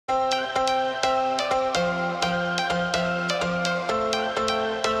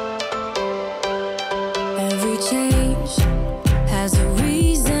change has a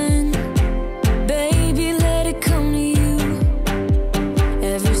reason. Baby, let it come to you.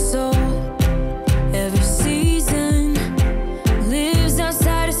 Every soul, every season lives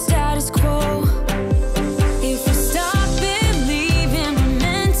outside of status quo. If we stop believing we're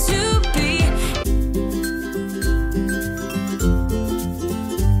meant to be.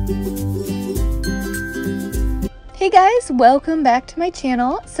 Hey guys, welcome back to my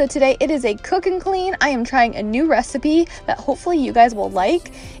channel. So today it is a cook and clean. I am trying a new recipe that hopefully you guys will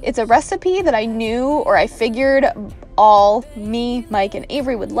like. It's a recipe that I knew, or I figured all me, Mike, and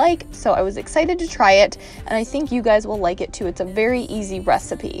Avery would like, so I was excited to try it, and I think you guys will like it too. It's a very easy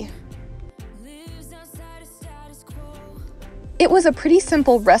recipe. It was a pretty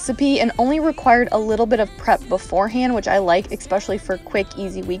simple recipe and only required a little bit of prep beforehand, which I like, especially for quick,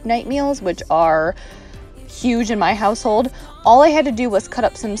 easy weeknight meals, which are huge in my household. All I had to do was cut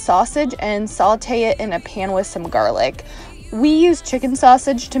up some sausage and saute it in a pan with some garlic. We use chicken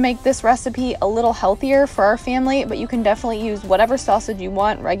sausage to make this recipe a little healthier for our family, but you can definitely use whatever sausage you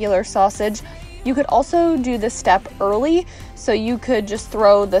want, regular sausage. You could also do this step early, so you could just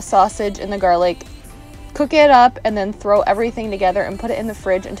throw the sausage and the garlic, cook it up, and then throw everything together and put it in the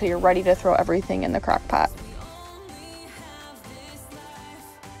fridge until you're ready to throw everything in the crock pot.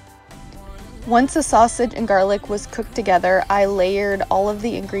 Once the sausage and garlic was cooked together, I layered all of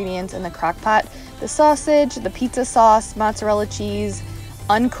the ingredients in the crock pot. The sausage, the pizza sauce, mozzarella cheese,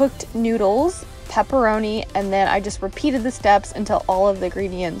 uncooked noodles, pepperoni, and then I just repeated the steps until all of the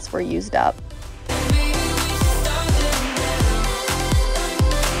ingredients were used up.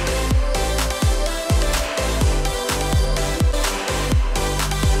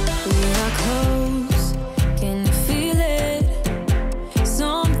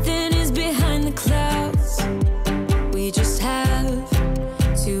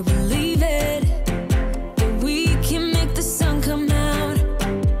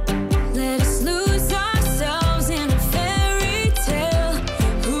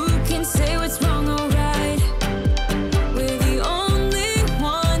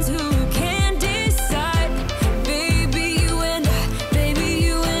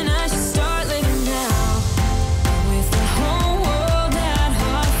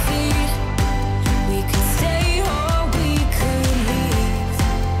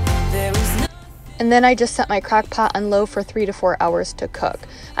 And then I just set my crock pot on low for 3 to 4 hours to cook.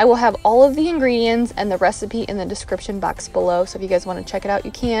 I will have all of the ingredients and the recipe in the description box below, so if you guys want to check it out,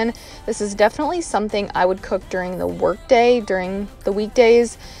 you can. This is definitely something I would cook during the workday, during the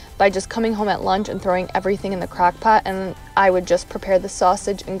weekdays, by just coming home at lunch and throwing everything in the crock pot, and I would just prepare the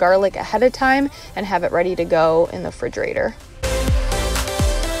sausage and garlic ahead of time and have it ready to go in the refrigerator.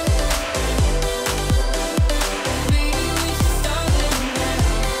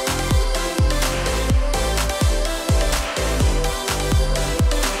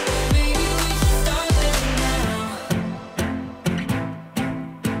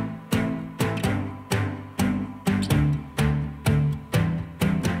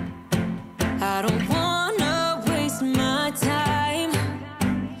 I don't wanna waste my time,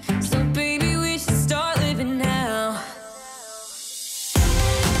 so baby we should start living now.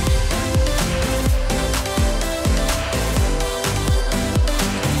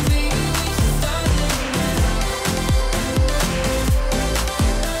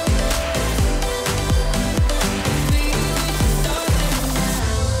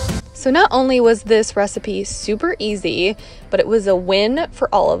 So not only was this recipe super easy, but it was a win for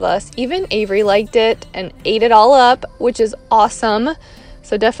all of us. Even Avery liked it and ate it all up, which is awesome.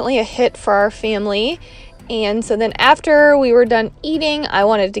 So definitely a hit for our family. And so then after we were done eating, I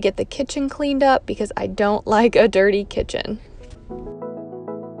wanted to get the kitchen cleaned up because I don't like a dirty kitchen.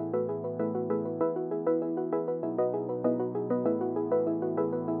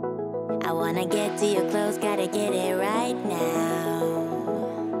 I wanna get to your clothes, gotta get it right now.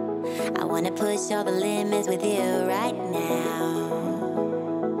 I wanna push all the limits with you right now.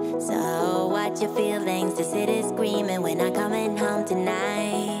 So watch your feelings, the city's screaming, we're not coming home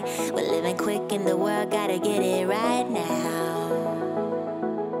tonight. We're living quick in the world, gotta get it right now.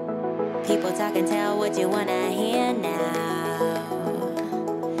 People talk and tell what you wanna hear now,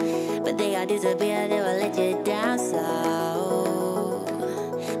 but they all disappear, they will let you down. So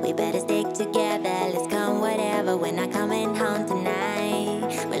we better stick together, let's come whatever, we're not coming home tonight.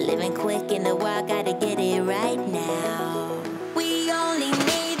 We're living quick in the world, gotta get it right now. We only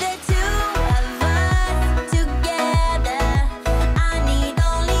need the two of us together. I need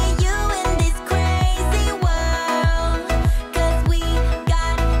only you in this crazy world, 'cause we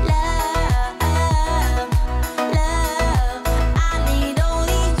got love, love. I need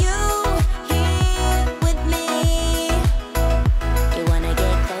only you here with me.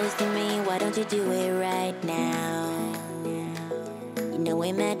 know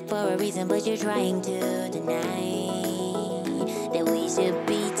we met for a reason, but you're trying to deny that we should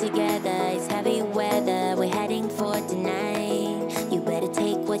be together. It's heavy weather, we're heading for tonight. You better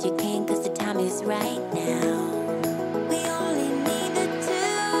take what you can, cause the time is right now. We only need the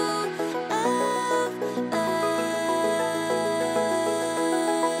two of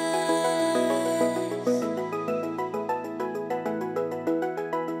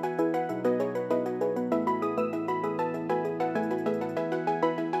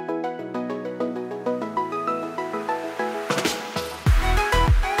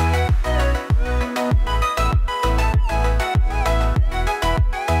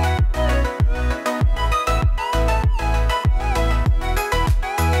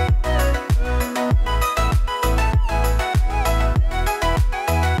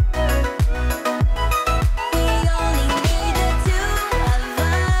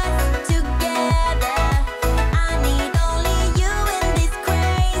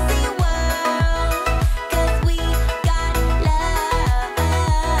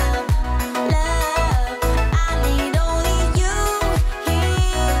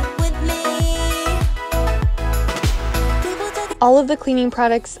All of the cleaning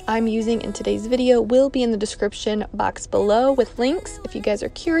products I'm using in today's video will be in the description box below with links if you guys are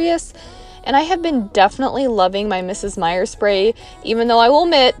curious. And I have been definitely loving my Mrs. Meyer spray, even though I will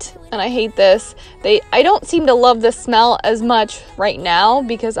admit, and I hate this, I don't seem to love the smell as much right now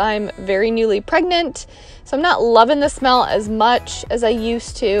because I'm very newly pregnant. So I'm not loving the smell as much as I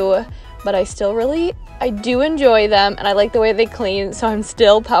used to, but I do enjoy them and I like the way they clean, so I'm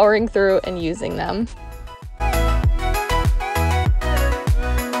still powering through and using them.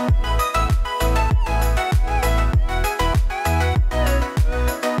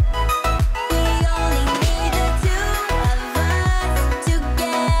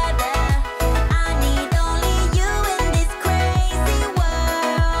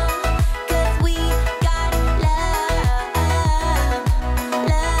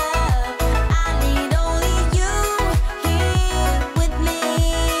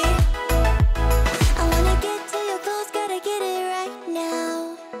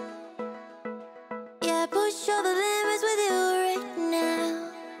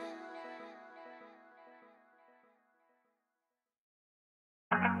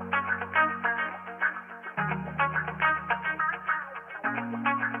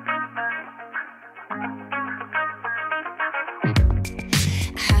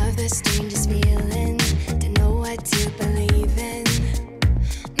 The strangest feeling, don't know what to believe in.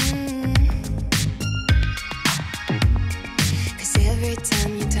 Cause every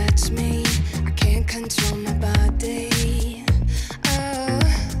time you touch me, I can't control my body. Oh,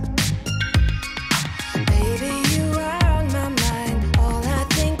 baby, you are on my mind, all I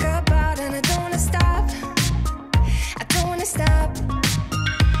think about, and I don't wanna stop. I don't wanna stop.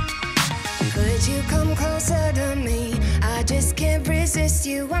 Could you come closer to me? I just can't resist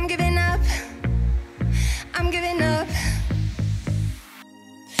you. I'm giving up. I'm giving up.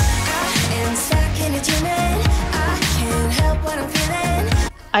 I am stuck in a dreaming. I can't help what I'm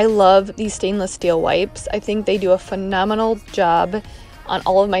feeling. I love these stainless steel wipes. I think they do a phenomenal job on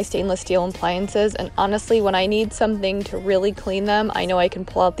all of my stainless steel appliances, and honestly, when I need something to really clean them, I know I can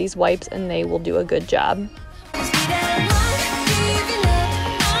pull out these wipes and they will do a good job.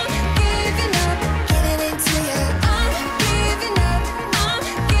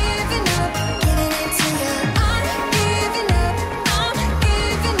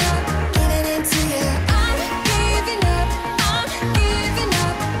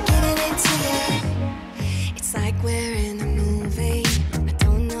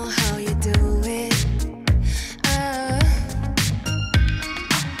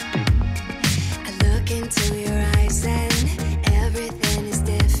 Into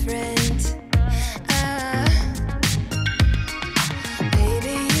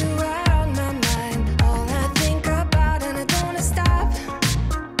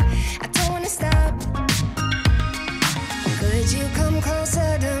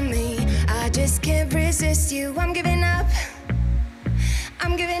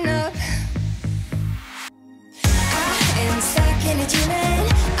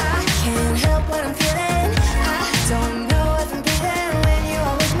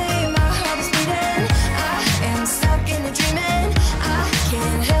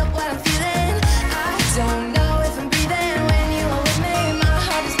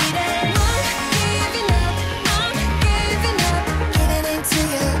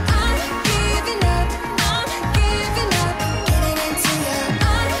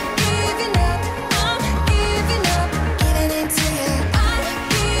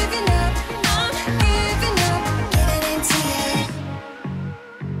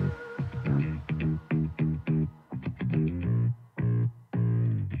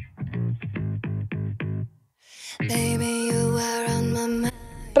Baby, you were on my mind.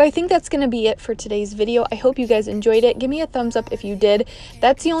 But I think that's going to be it for today's video. I hope you guys enjoyed it. Give me a thumbs up if you did.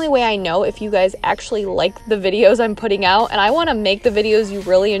 That's the only way I know if you guys actually like the videos I'm putting out, and I want to make the videos you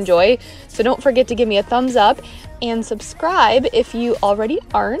really enjoy. So don't forget to give me a thumbs up and subscribe if you already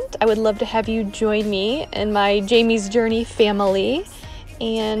aren't. I would love to have you join me in my Jamie's Journey family.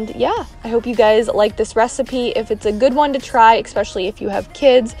 And yeah, I hope you guys like this recipe. If it's a good one to try, especially if you have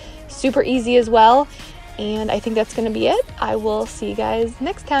kids, super easy as well. And I think that's going to be it. I will see you guys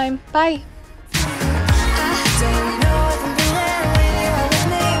next time. Bye.